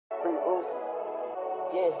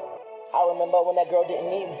Uzi. Yeah, I remember when that girl didn't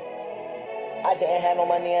need me. I didn't have no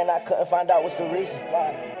money and I couldn't find out what's the reason.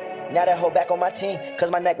 Now that hoe back on my team,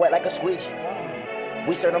 cause my neck wet like a squeegee.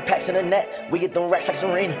 We serve them packs in the net, we get them racks like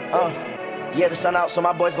Serena. Yeah, the sun out, so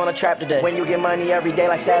my boy's gonna trap today. When you get money every day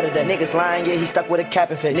like Saturday. Niggas lying, yeah, he stuck with a cap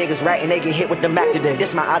and face. Niggas writing, they get hit with the Mac today.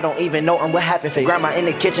 This my I don't even know what happened face. Grandma in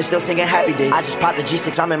the kitchen still singing happy days. I just popped the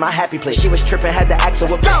G6, I'm in my happy place. She was tripping, had to ask her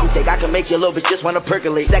what break we take. I can make your little bitch just wanna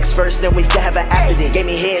percolate. Sex first, then we can have an after day. Gave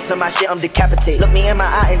me head to my shit, I'm decapitated. Look me in my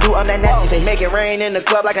eye and do I'm that nasty face. Make it rain in the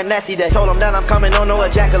club like a nasty day. Told him that I'm coming, no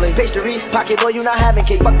ejaculate. Pastry, pocket boy, you not having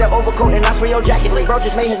cake. Fuck that overcoat and I swear your jacket late. Bro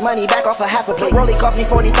just made his money back off a half a plate. Rolly cost me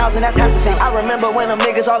 40,000, that's half the face. I remember when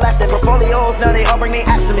niggas all laughed at portfolios, now they all bring they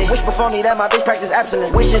apps to me. Wish before me that my bitch practice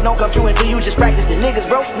abstinence. Wishes don't come true until you just practice it. Niggas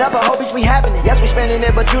broke, never hope it's we having it. Yes, we spending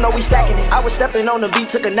it, but you know we stacking it. I was stepping on the beat,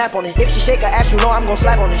 took a nap on it. If she shake her ass, you know I'm gon'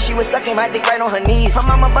 slap on it. She was sucking my dick right on her knees. Her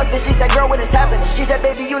mama busted, she said, girl, what is happening? She said,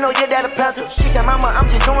 baby, you know your dad a panther. She said, mama, I'm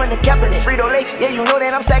just doing the capping it. Frito Lake, yeah, you know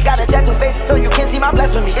that I'm stacked, got a tattoo face, so you can see my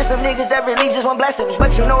blasphemy. It's some niggas that really just want blasphemy.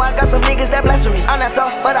 But you know I got some niggas that blasphemy. I'm not tall,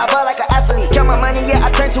 but I ball like an athlete. Count my money, yeah, I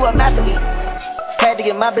turn to a mathlete. Had to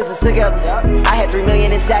get my business together. I had 3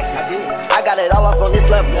 million in taxes. I got it all off on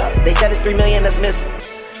this level. They said it's 3 million that's missing.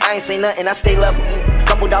 I ain't say nothing, I stay level.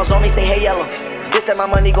 Couple dollars on me, say hey yellow. This that my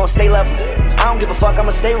money gon' stay level. I don't give a fuck,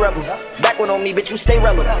 I'ma stay rebel. Backward on me, bitch, you stay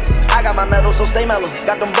relevant. I got my medal, so stay mellow.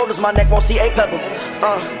 Got them boulders, my neck won't see a pebble.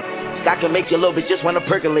 I can make your little bitch just wanna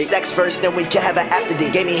percolate. Sex first, then we can have an after day.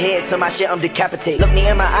 Gave me head to my shit, I'm decapitated. Look me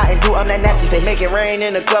in my eye and do I'm that nasty face. Make it rain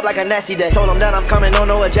in the club like a nasty day. Told him that I'm coming,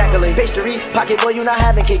 no ejaculate. Pastry, pocket boy, you not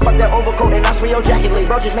having cake. Fuck that overcoat and I swear your jacket late.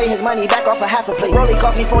 Bro just made his money back off a half a plate. Rolly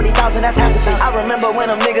cost me 40,000, that's half the face. I remember when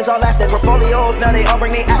them niggas all laughed at portfolios, now they all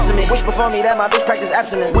bring they apps to me. Wish before me that my bitch practice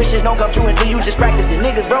abstinence. Wishes don't come true until you just practice it.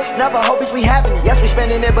 Niggas broke, never hope it's we having it. Yes, we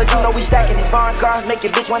spending it, but you know we stacking it. Foreign cars make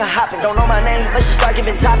your bitch wanna hop in. Don't know my name, but she start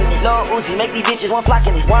giving topping it. Lil Uzi, make me bitches one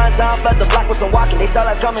flocking it. One time flood the block with some walking. They saw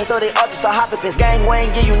us coming, so they all just start hopping. Fence gang Wayne,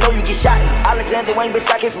 yeah, you know you get shot. Alexander Wayne, bitch,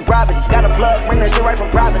 I came from Providence. Got a plug, bring that shit right from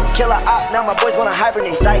Providence. Killer op, now my boys wanna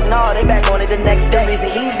hibernate. Psych, nah, they back on it the next day. Reason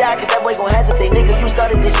he died, cause that boy gon' hesitate. Nigga, you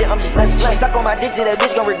started this shit, I'm just less play. Suck on my dick till that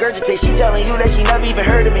bitch gon' regurgitate. She telling you that she never even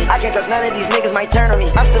heard of me. I can't trust none of these niggas, might turn on me.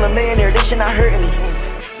 I'm still a millionaire, this shit not hurting me.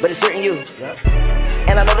 But it's hurting you.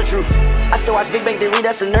 And I know the truth. I still watch Big Bang Theory,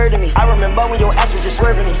 that's the nerd in me. I remember when your ass was just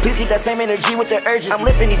swerving me. Please keep that same energy with the urgency. I'm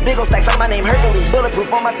lifting these big ol' stacks like my name Hercules.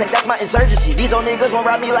 Bulletproof on my tank, that's my insurgency. These old niggas won't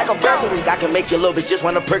rob me like a burglary. I can make your little bitch just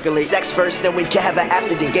wanna percolate. Sex first, then we can have an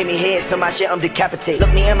after day. Gave me head to my shit, I'm decapitated.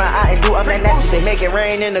 Look me in my eye and do I'm that nasty face. Make it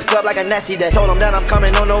rain in the club like a nasty day. Told him that I'm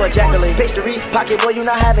coming, no ejaculate. Pastry, pocket boy, you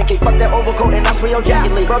not having cake. Fuck that overcoat and I swear your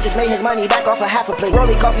jacket late. Bro just made his money back off a half a plate.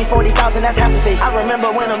 Rolly cost me 40,000, that's half the face. I remember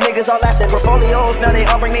when them niggas all laughed at portfolios, now they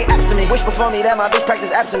all bring they apps to me. Wish before me that my bitch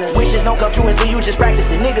practice abstinence. Wishes don't come true until you just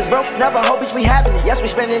practice it. Niggas broke, never hope it's we having it. Yes, we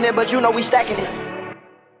spending it, but you know we stacking it.